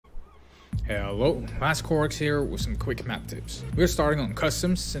Hello, LastCorix here with some quick map tips. We're starting on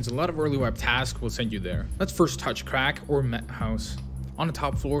customs since a lot of early wipe tasks will send you there. Let's first touch Crack or Met House. On the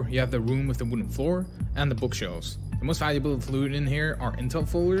top floor, you have the room with the wooden floor and the bookshelves. The most valuable loot in here are intel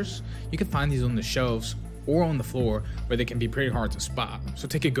folders. You can find these on the shelves or on the floor where they can be pretty hard to spot, so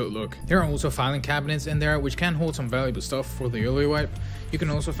take a good look. There are also filing cabinets in there which can hold some valuable stuff for the early wipe. You can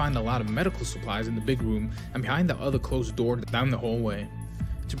also find a lot of medical supplies in the big room and behind the other closed door down the hallway.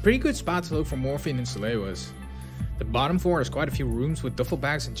 It's a pretty good spot to look for morphine and Salewas. The bottom floor has quite a few rooms with duffel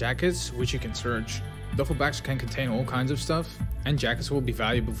bags and jackets which you can search. Duffel bags can contain all kinds of stuff, and jackets will be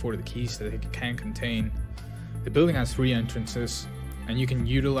valuable for the keys that they can contain. The building has 3 entrances, and you can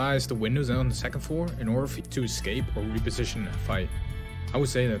utilize the windows on the second floor in order to escape or reposition in a fight. I would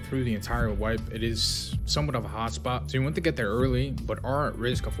say that through the entire wipe it is somewhat of a hotspot, so you want to get there early but are at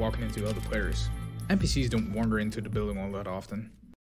risk of walking into other players. NPCs don't wander into the building all that often.